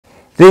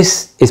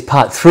This is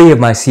part 3 of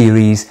my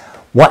series,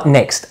 What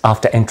Next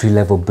After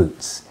Entry-Level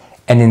Boots?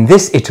 And in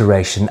this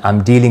iteration,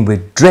 I'm dealing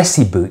with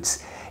dressy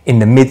boots in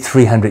the mid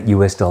 $300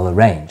 US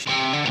range.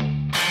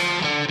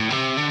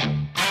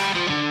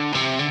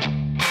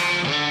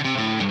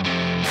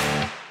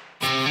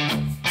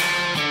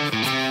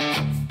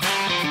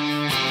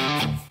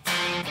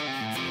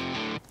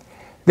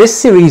 This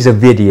series of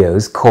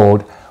videos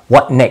called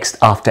What Next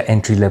After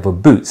Entry-Level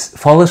Boots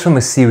follows from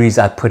a series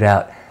I put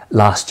out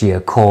last year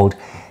called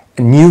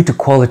New to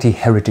Quality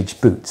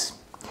Heritage Boots.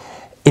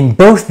 In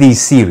both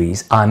these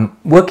series, I'm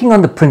working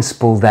on the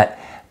principle that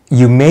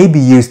you may be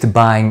used to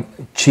buying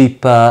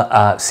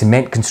cheaper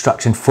cement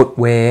construction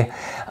footwear,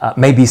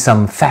 maybe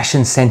some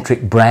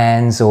fashion-centric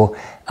brands, or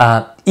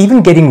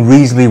even getting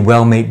reasonably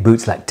well-made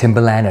boots like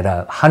Timberland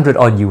at $100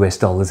 odd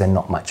US and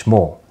not much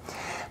more.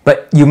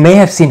 But you may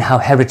have seen how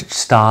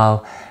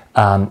heritage-style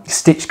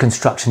stitched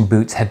construction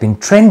boots have been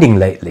trending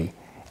lately,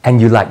 and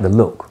you like the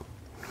look.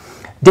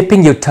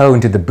 Dipping your toe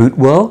into the boot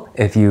world,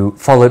 if you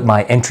followed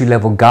my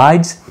entry-level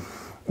guides,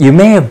 you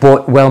may have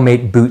bought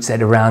well-made boots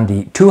at around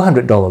the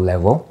 $200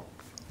 level,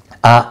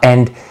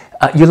 and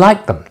you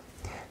like them.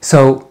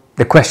 So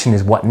the question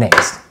is, what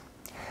next?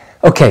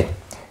 Okay,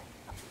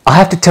 I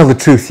have to tell the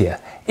truth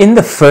here. In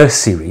the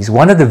first series,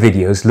 one of the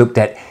videos looked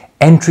at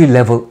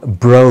entry-level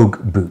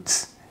brogue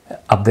boots,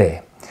 up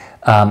there.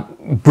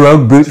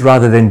 Brogue boots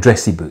rather than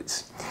dressy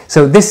boots.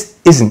 So this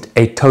isn't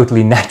a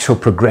totally natural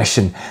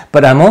progression,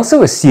 but I'm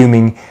also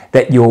assuming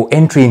that your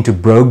entry into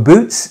brogue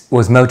boots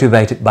was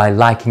motivated by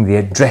liking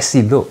their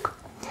dressy look.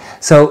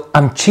 So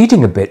I'm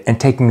cheating a bit and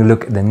taking a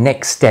look at the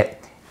next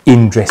step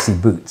in dressy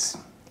boots.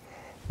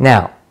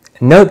 Now,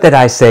 note that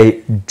I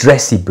say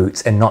dressy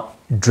boots and not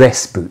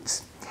dress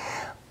boots.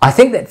 I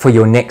think that for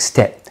your next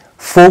step,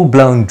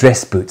 full-blown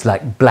dress boots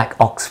like black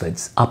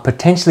Oxfords are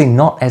potentially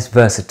not as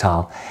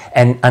versatile,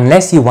 and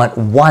unless you want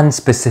one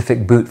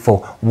specific boot for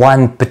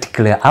one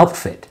particular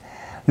outfit,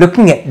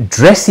 looking at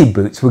dressy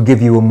boots will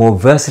give you a more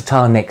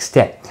versatile next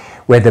step,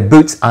 where the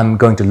boots I'm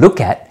going to look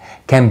at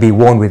can be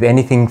worn with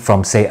anything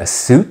from, say, a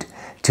suit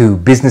to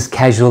business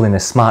casual in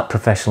a smart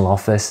professional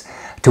office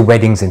to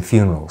weddings and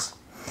funerals.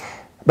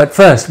 But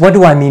first, what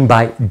do I mean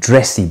by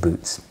dressy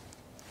boots?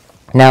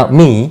 Now,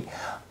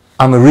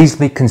 I'm a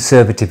reasonably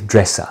conservative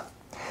dresser.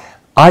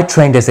 I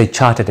trained as a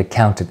chartered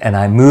accountant and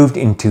I moved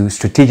into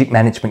strategic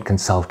management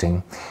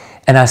consulting,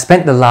 and I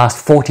spent the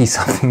last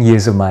 40-something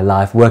years of my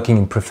life working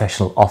in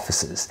professional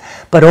offices,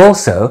 but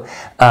also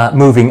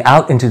moving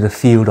out into the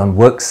field on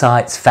work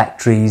sites,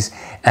 factories,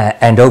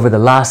 and over the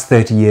last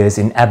 30 years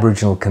in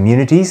Aboriginal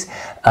communities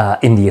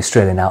in the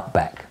Australian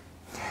outback.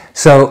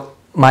 So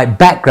my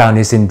background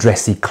is in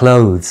dressy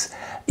clothes,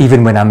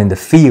 even when I'm in the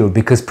field,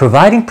 because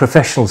providing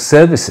professional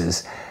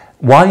services,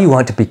 while you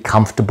want to be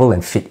comfortable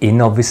and fit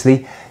in,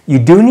 obviously, you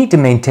do need to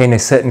maintain a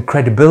certain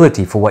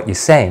credibility for what you're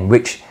saying,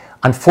 which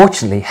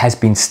unfortunately has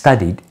been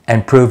studied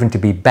and proven to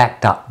be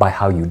backed up by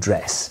how you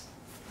dress.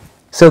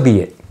 So be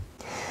it.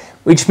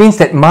 Which means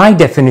that my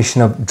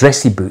definition of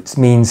dressy boots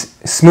means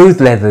smooth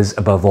leathers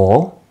above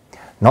all,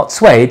 not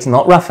suedes,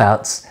 not rough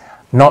outs,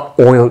 not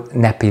oiled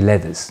nappy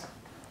leathers.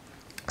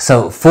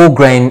 So full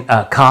grain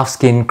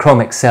calfskin,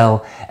 chrome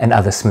excel, and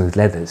other smooth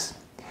leathers.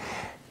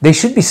 They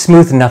should be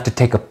smooth enough to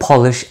take a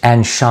polish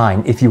and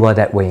shine if you are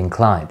that way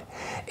inclined.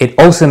 It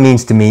also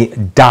means to me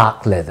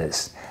dark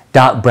leathers,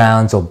 dark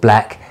browns or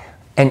black,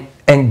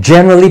 and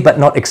generally but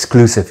not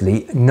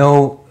exclusively,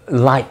 no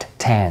light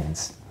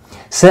tans.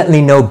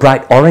 Certainly no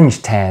bright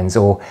orange tans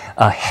or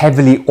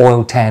heavily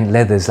oil tanned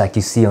leathers like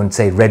you see on,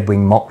 say, Red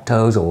Wing Mock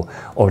Toes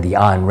or the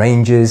Iron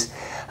Rangers.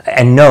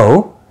 And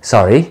no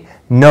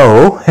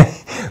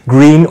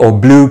green or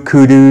blue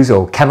koodoos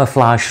or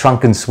camouflage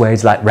shrunken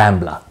suedes like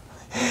Rambler.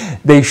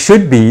 They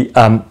should be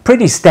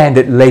pretty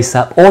standard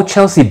lace-up or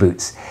Chelsea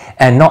boots,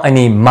 and not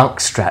any monk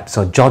straps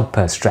or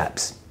jodhpur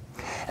straps.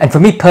 And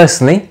for me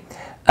personally,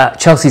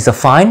 Chelseas are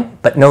fine,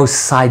 but no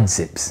side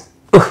zips.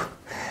 Ugh,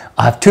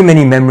 I have too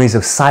many memories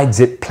of side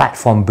zip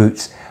platform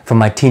boots from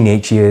my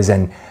teenage years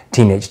and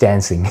teenage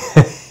dancing.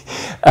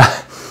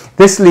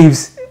 This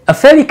leaves a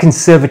fairly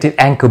conservative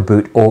ankle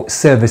boot or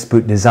service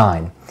boot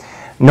design.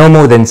 No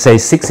more than, say,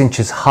 6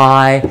 inches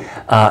high,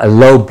 a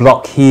low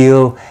block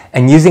heel,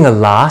 and using a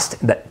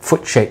last, that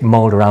foot-shaped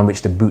mold around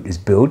which the boot is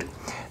built,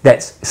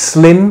 that's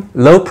slim,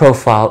 low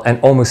profile, and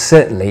almost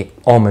certainly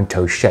almond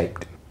toe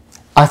shaped.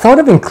 I thought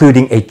of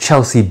including a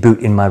Chelsea boot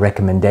in my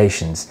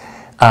recommendations,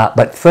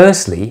 but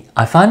firstly,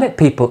 I find that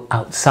people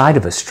outside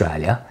of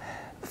Australia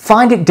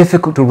find it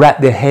difficult to wrap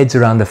their heads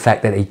around the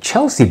fact that a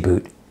Chelsea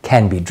boot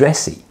can be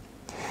dressy.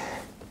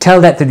 Tell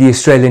that to the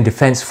Australian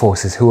Defence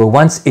Forces, who were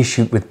once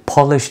issued with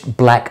polished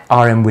black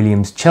R.M.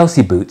 Williams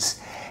Chelsea boots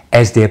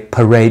as their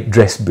parade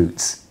dress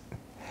boots.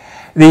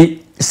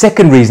 The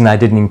second reason I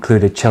didn't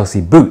include a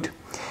Chelsea boot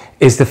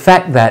is the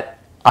fact that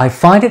I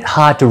find it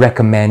hard to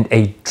recommend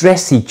a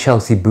dressy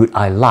Chelsea boot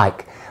I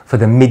like for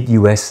the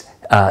mid-US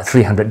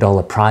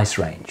 $300 price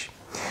range.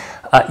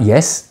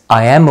 Yes,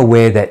 I am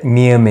aware that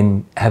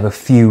Meermin have a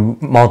few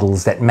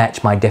models that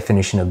match my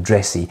definition of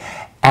dressy,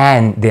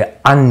 and they're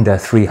under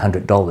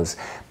 $300.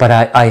 But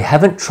I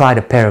haven't tried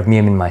a pair of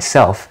Miamin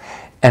myself,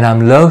 and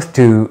I'm loath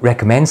to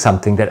recommend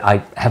something that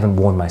I haven't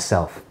worn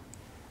myself.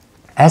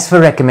 As for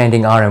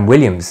recommending R.M.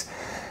 Williams,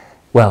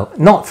 well,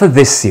 not for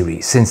this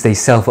series, since they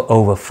sell for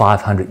over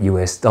 $500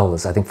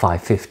 US, I think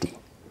 550.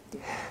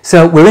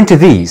 So we're into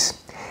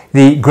these.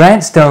 The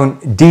Grant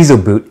Stone Diesel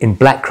boot in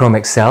black chrome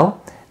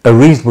excel, a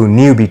reasonable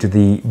newbie to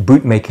the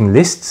boot making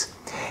lists,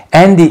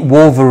 and the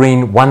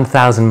Wolverine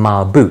 1000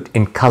 mile boot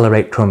in color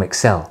 8 chrome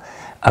excel,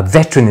 a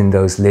veteran in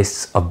those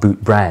lists of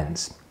boot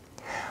brands.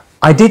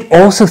 I did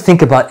also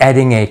think about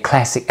adding a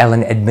classic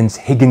Allen Edmonds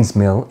Higgins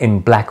Mill in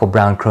black or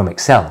brown chrome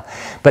excel,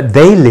 but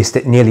they list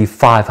at nearly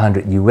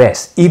 500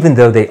 US, even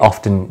though they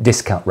often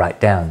discount right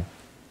down.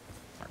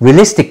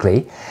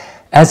 Realistically,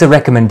 as a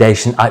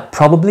recommendation, I'd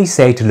probably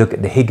say to look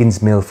at the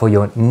Higgins Mill for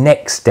your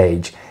next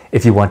stage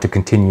if you want to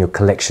continue your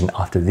collection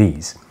after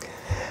these.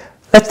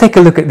 Let's take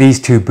a look at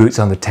these two boots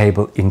on the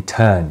table in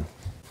turn.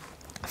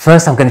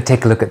 First, I'm going to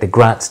take a look at the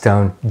Grant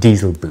Stone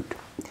Diesel boot.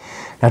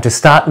 Now, to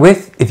start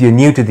with, if you're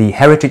new to the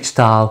heritage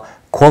style,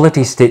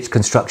 quality stitch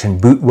construction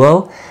boot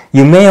world,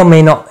 you may or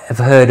may not have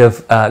heard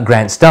of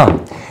Grant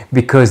Stone,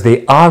 because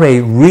they are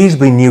a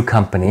reasonably new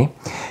company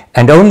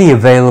and only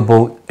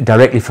available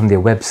directly from their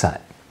website.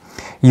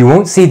 You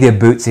won't see their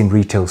boots in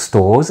retail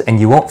stores, and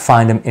you won't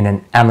find them in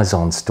an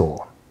Amazon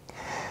store.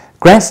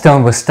 Grant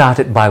Stone was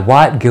started by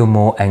Wyatt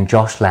Gilmore and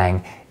Josh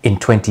Lang in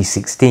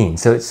 2016,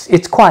 so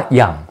it's quite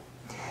young.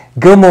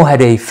 Gilmore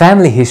had a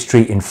family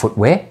history in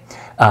footwear.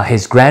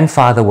 His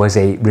grandfather was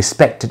a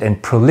respected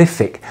and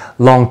prolific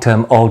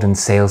long-term Alden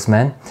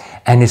salesman,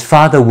 and his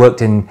father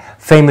worked in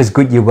famous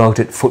Goodyear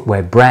welted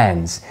footwear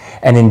brands,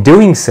 and in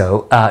doing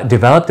so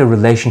developed a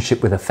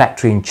relationship with a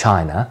factory in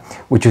China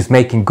which was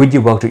making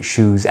Goodyear welted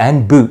shoes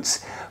and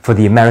boots for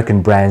the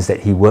American brands that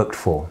he worked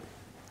for.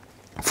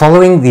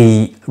 Following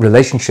the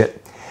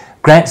relationship,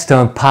 Grant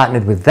Stone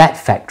partnered with that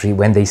factory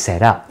when they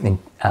set up in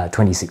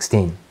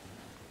 2016.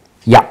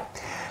 Yeah.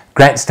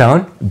 Grant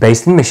Stone,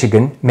 based in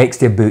Michigan, makes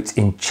their boots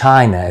in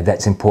China, if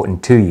that's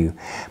important to you.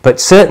 But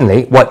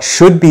certainly, what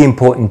should be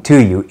important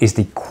to you is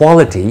the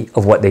quality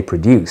of what they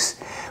produce,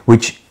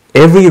 which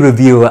every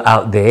reviewer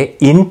out there,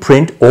 in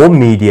print or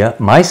media,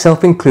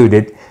 myself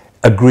included,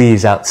 agree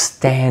is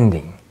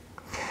outstanding.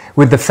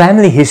 With the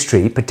family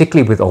history,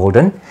 particularly with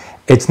Alden,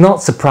 it's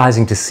not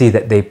surprising to see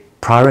that they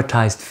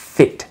prioritized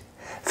fit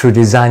through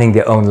designing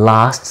their own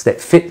lasts that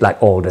fit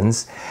like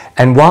Alden's.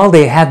 And while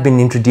they have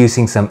been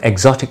introducing some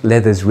exotic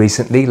leathers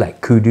recently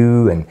like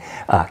kudu and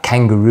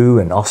kangaroo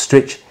and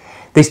ostrich,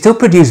 they still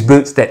produce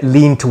boots that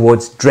lean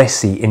towards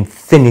dressy in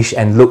finish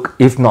and look,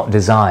 if not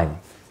design.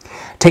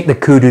 Take the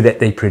kudu that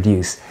they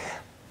produce.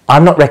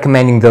 I'm not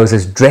recommending those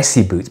as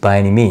dressy boots by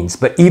any means,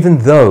 but even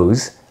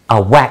those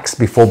are waxed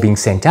before being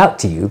sent out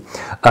to you,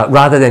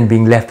 rather than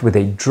being left with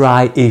a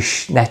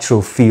dry-ish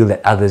natural feel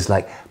that others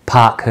like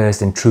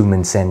Parkhurst and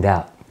Truman send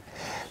out.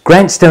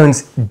 Grant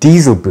Stone's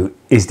Diesel boot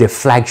is their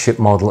flagship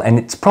model, and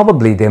it's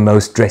probably their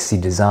most dressy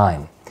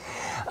design.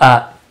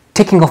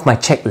 Ticking off my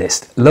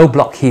checklist, low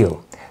block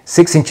heel,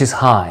 6 inches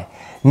high,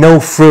 no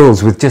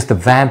frills with just the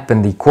vamp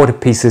and the quarter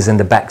pieces and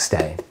the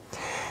backstay.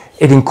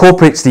 It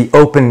incorporates the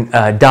open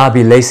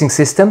Derby lacing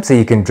system, so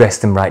you can dress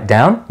them right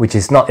down, which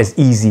is not as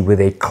easy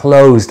with a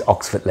closed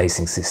Oxford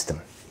lacing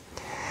system.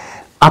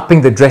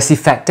 Upping the dressy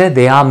factor,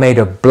 they are made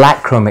of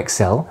black chrome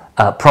excel,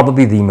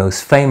 probably the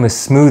most famous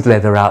smooth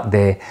leather out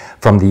there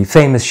from the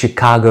famous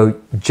Chicago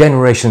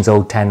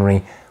generations-old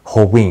tannery,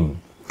 Horween.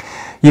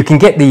 You can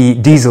get the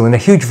Diesel in a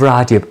huge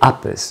variety of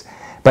uppers,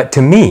 but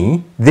to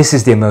me, this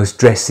is their most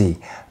dressy,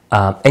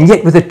 and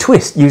yet with a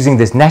twist using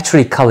this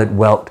naturally colored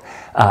welt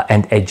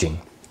and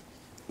edging.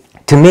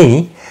 To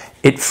me,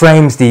 it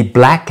frames the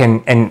black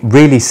and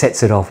really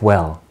sets it off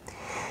well.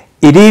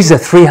 It is a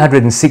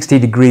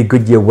 360-degree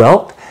Goodyear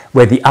welt,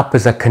 where the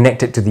uppers are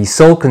connected to the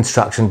sole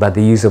construction by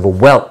the use of a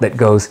welt that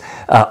goes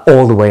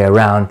all the way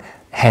around,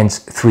 hence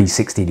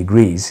 360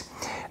 degrees.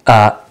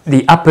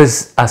 The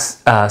uppers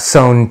are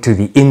sewn to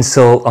the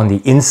insole on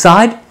the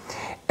inside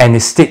and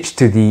is stitched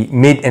to the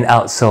mid and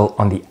outsole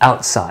on the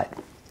outside.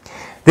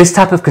 This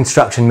type of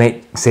construction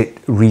makes it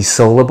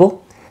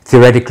resolable,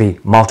 theoretically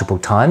multiple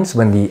times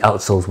when the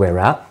outsoles wear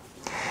out.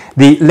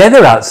 The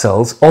leather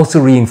outsoles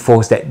also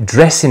reinforce that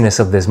dressiness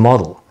of this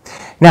model.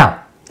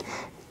 Now,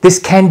 this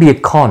can be a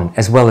con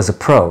as well as a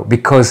pro,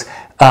 because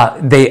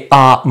they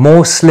are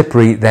more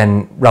slippery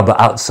than rubber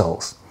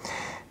outsoles.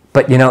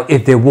 But you know,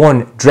 if they're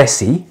worn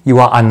dressy, you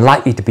are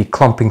unlikely to be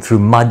clomping through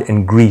mud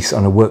and grease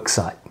on a work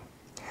site.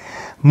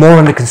 More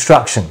on the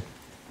construction.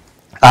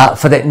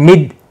 For that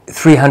mid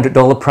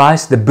 $300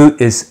 price, the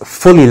boot is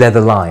fully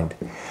leather lined.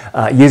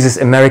 Uses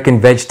American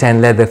veg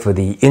tan leather for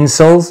the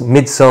insoles,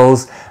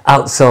 midsoles,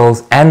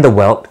 outsoles and the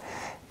welt,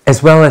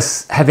 as well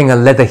as having a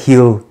leather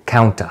heel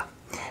counter,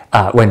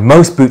 when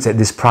most boots at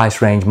this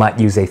price range might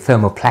use a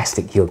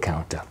thermoplastic heel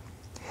counter.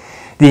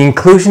 The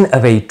inclusion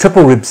of a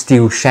triple rib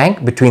steel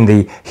shank between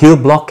the heel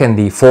block and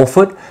the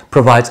forefoot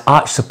provides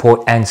arch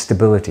support and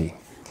stability.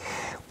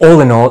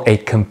 All in all, a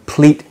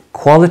complete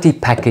quality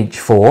package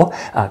for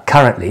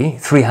currently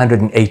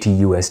 $380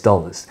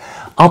 US.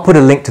 I'll put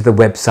a link to the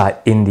website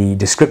in the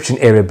description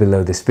area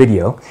below this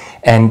video,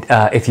 and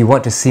if you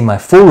want to see my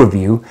full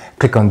review,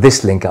 click on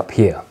this link up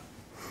here.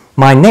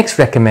 My next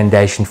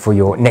recommendation for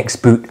your next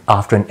boot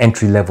after an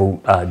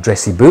entry-level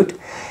dressy boot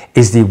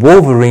is the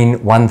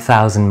Wolverine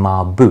 1000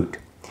 mile boot.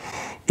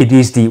 It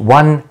is the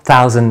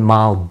 1000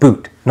 mile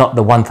boot, not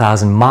the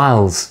 1000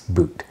 miles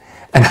boot.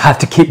 And I have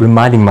to keep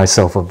reminding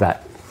myself of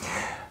that.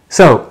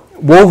 So,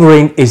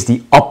 Wolverine is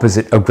the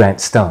opposite of Grant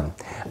Stone.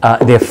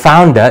 Their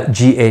founder,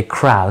 G.A.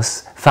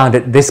 Krause,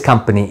 founded this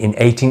company in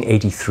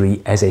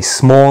 1883 as a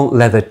small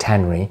leather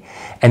tannery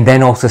and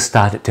then also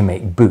started to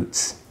make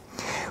boots.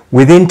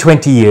 Within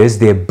 20 years,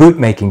 their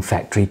boot-making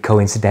factory,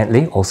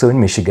 coincidentally, also in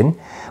Michigan,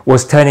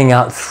 was turning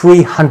out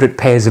 300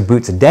 pairs of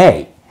boots a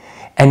day,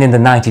 and in the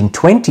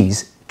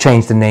 1920s,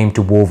 changed the name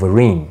to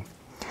Wolverine.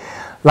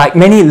 Like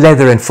many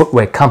leather and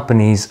footwear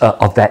companies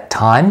of that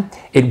time,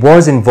 it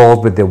was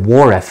involved with the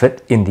war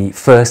effort in the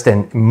First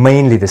and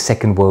mainly the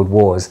Second World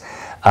Wars,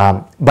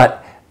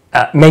 but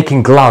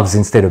making gloves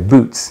instead of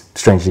boots,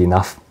 strangely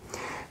enough.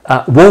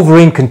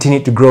 Wolverine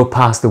continued to grow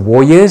past the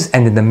war years,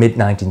 and in the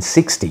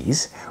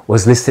mid-1960s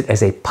was listed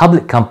as a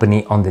public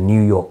company on the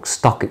New York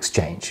Stock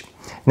Exchange.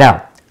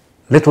 Now,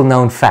 little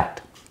known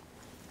fact,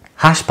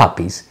 Hush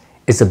Puppies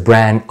is a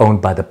brand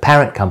owned by the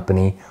parent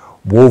company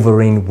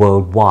Wolverine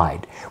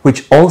Worldwide,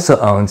 which also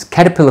owns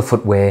Caterpillar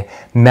Footwear,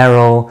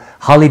 Merrell,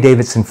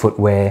 Harley-Davidson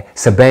Footwear,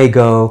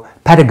 Sebago,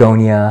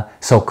 Patagonia,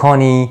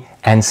 Saucony,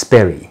 and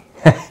Sperry.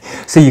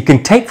 So you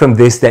can take from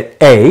this that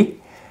A,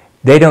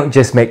 they don't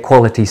just make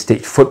quality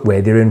stitched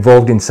footwear, they're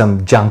involved in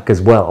some junk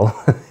as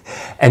well.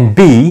 And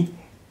B,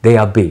 they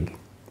are big.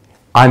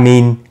 I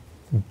mean,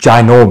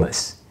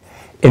 ginormous.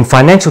 In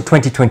financial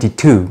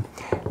 2022,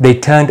 they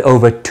turned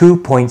over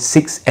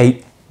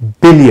 $2.68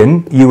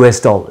 billion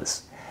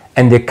US,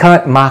 and their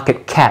current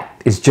market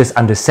cap is just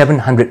under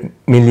 $700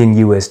 million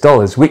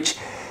US, which,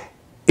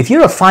 if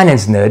you're a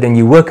finance nerd and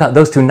you work out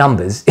those two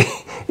numbers,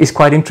 is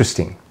quite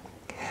interesting.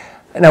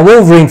 Now,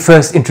 Wolverine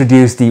first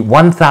introduced the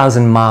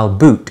 1000 mile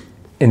boot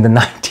in the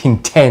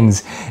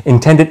 1910s,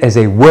 intended as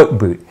a work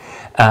boot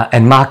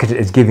and marketed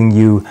as giving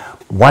you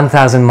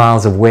 1000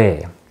 miles of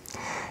wear.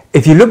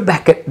 If you look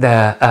back at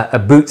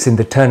the boots in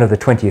the turn of the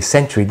 20th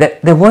century,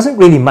 there wasn't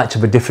really much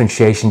of a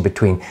differentiation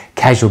between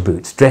casual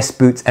boots, dress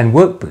boots and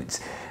work boots,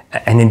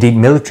 and indeed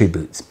military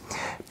boots.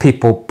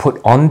 People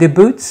put on their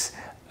boots,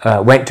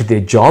 went to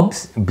their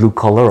jobs, blue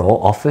collar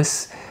or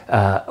office,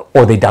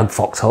 or they dug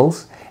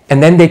foxholes,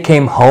 and then they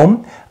came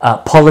home,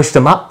 polished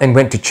them up and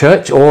went to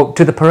church or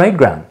to the parade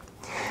ground.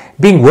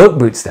 Being work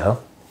boots though,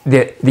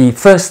 the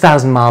first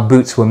 1000 mile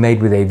boots were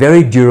made with a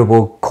very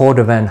durable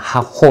cordovan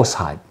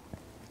horsehide.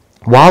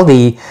 While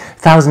the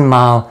 1000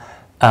 mile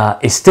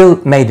is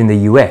still made in the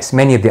US,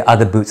 many of the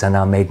other boots are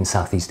now made in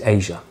Southeast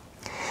Asia.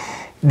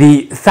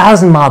 The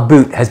 1000 mile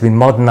boot has been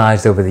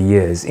modernized over the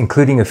years,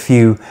 including a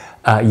few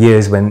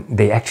years when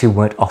they actually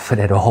weren't offered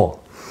at all.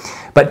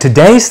 But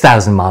today's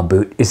 1000 mile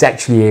boot is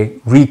actually a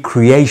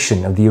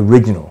recreation of the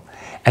original,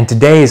 and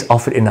today is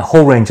offered in a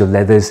whole range of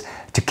leathers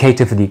to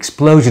cater for the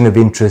explosion of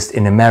interest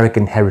in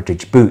American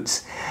heritage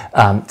boots,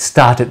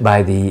 started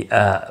by the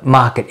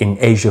market in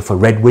Asia for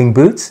Red Wing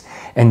boots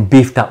and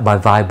beefed up by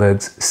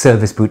Viberg's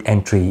service boot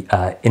entry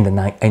in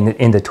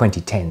the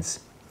 2010s.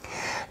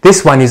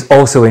 This one is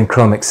also in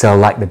Chrome Excel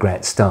like the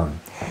Grant Stone.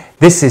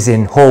 This is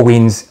in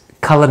Horween's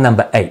color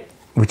number 8,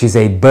 which is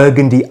a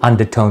burgundy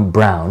undertoned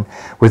brown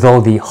with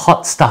all the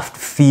hot stuffed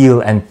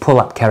feel and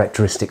pull-up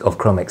characteristic of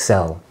Chrome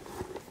Excel.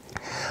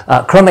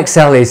 Chrome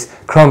Excel is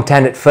chrome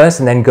tanned at first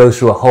and then goes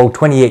through a whole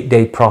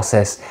 28-day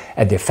process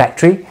at their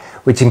factory,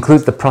 which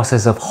includes the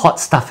process of hot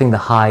stuffing the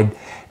hide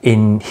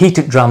in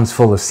heated drums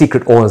full of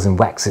secret oils and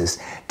waxes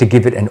to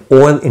give it an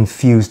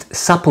oil-infused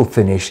supple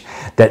finish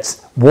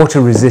that's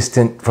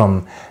water-resistant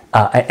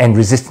and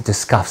resistant to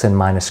scuffs and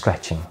minor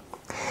scratching.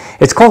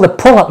 It's called a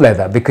pull-up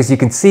leather because you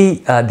can see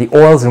the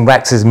oils and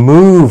waxes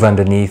move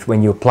underneath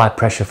when you apply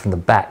pressure from the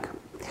back.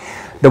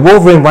 The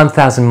Wolverine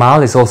 1000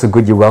 mile is also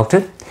Goodyear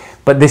welted,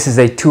 but this is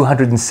a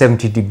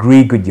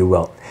 270-degree Goodyear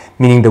welt,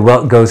 meaning the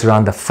welt goes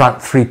around the front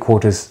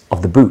 3/4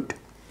 of the boot.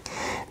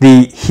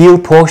 The heel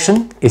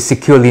portion is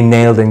securely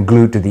nailed and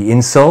glued to the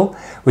insole,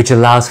 which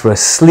allows for a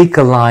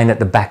sleeker line at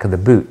the back of the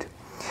boot.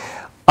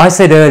 I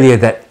said earlier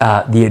that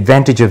the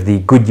advantage of the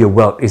Goodyear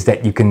welt is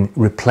that you can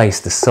replace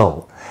the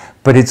sole,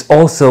 but it's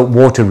also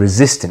water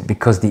resistant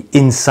because the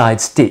inside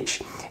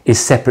stitch is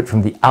separate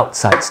from the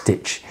outside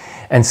stitch.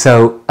 And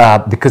so,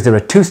 because there are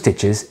 2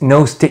 stitches,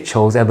 no stitch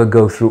holes ever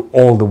go through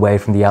all the way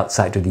from the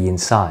outside to the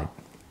inside.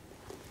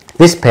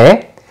 This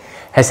pair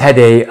has had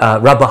a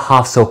rubber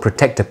half sole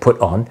protector put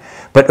on,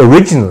 but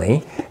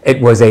originally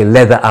it was a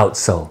leather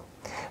outsole.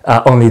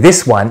 Only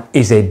this one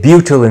is a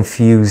butyl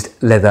infused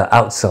leather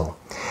outsole.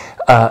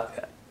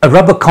 A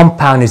rubber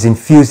compound is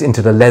infused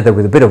into the leather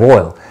with a bit of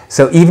oil,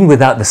 so even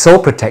without the sole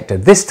protector,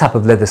 this type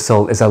of leather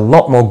sole is a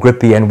lot more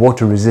grippy and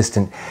water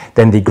resistant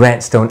than the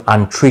Grant Stone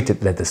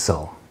untreated leather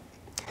sole.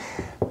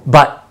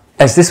 But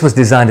as this was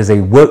designed as a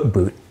work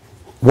boot,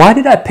 Why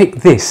did I pick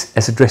this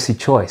as a dressy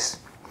choice?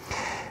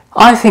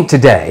 I think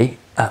today,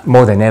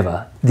 more than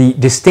ever, the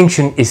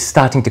distinction is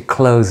starting to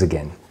close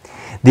again.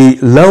 The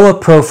lower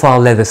profile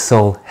leather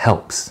sole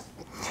helps.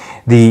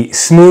 The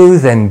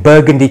smooth and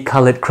burgundy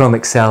coloured Chrome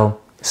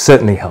Excel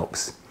certainly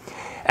helps,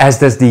 as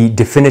does the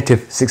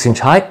definitive 6-inch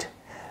height,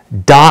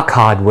 dark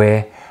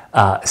hardware,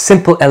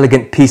 simple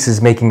elegant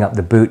pieces making up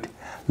the boot,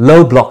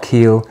 low block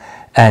heel,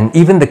 and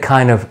even the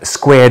kind of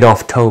squared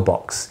off toe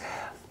box.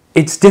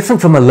 It's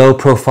different from a low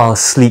profile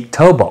sleek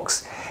toe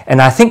box,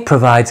 and I think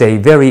provides a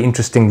very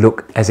interesting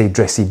look as a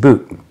dressy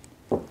boot.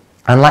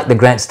 Unlike the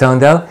Grant Stone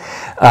though,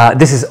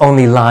 this is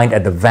only lined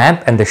at the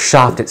vamp and the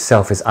shaft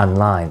itself is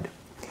unlined.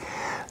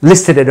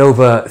 Listed at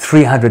over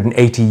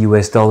 $380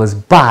 US,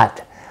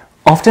 but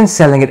often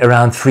selling at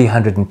around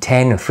 $310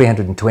 or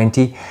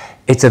 $320,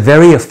 it's a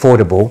very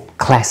affordable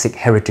classic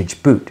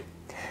heritage boot.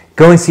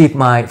 Go and see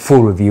my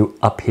full review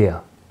up here.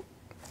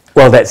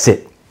 Well, that's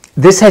it.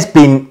 This has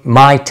been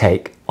my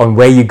take on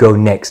where you go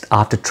next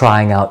after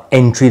trying out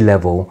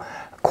entry-level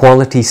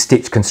quality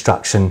stitch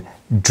construction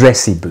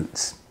dressy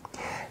boots.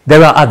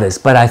 There are others,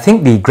 but I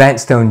think the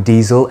Grant Stone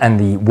Diesel and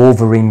the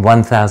Wolverine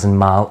 1000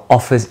 Mile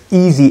offers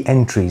easy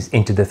entries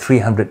into the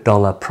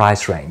 $300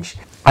 price range.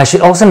 I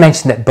should also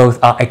mention that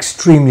both are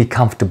extremely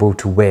comfortable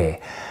to wear.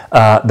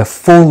 The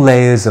full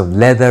layers of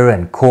leather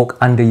and cork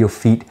under your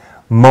feet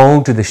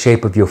mold to the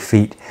shape of your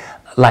feet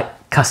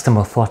like custom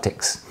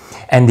orthotics.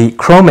 And the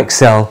Chrome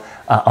Excel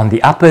on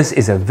the uppers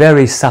is a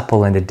very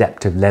supple and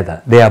adaptive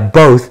leather. They are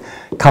both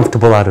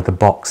comfortable out of the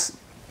box.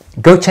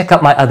 Go check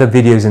out my other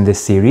videos in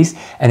this series,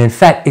 and in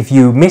fact, if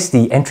you missed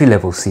the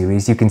entry-level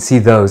series, you can see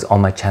those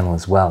on my channel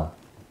as well.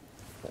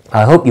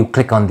 I hope you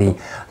click on the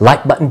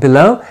like button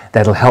below.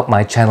 That'll help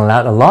my channel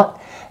out a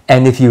lot.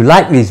 And if you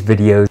like these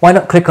videos, why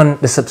not click on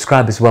the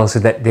subscribe as well so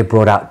that they're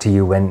brought out to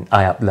you when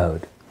I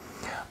upload.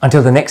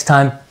 Until the next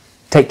time,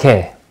 take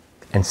care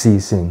and see you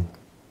soon.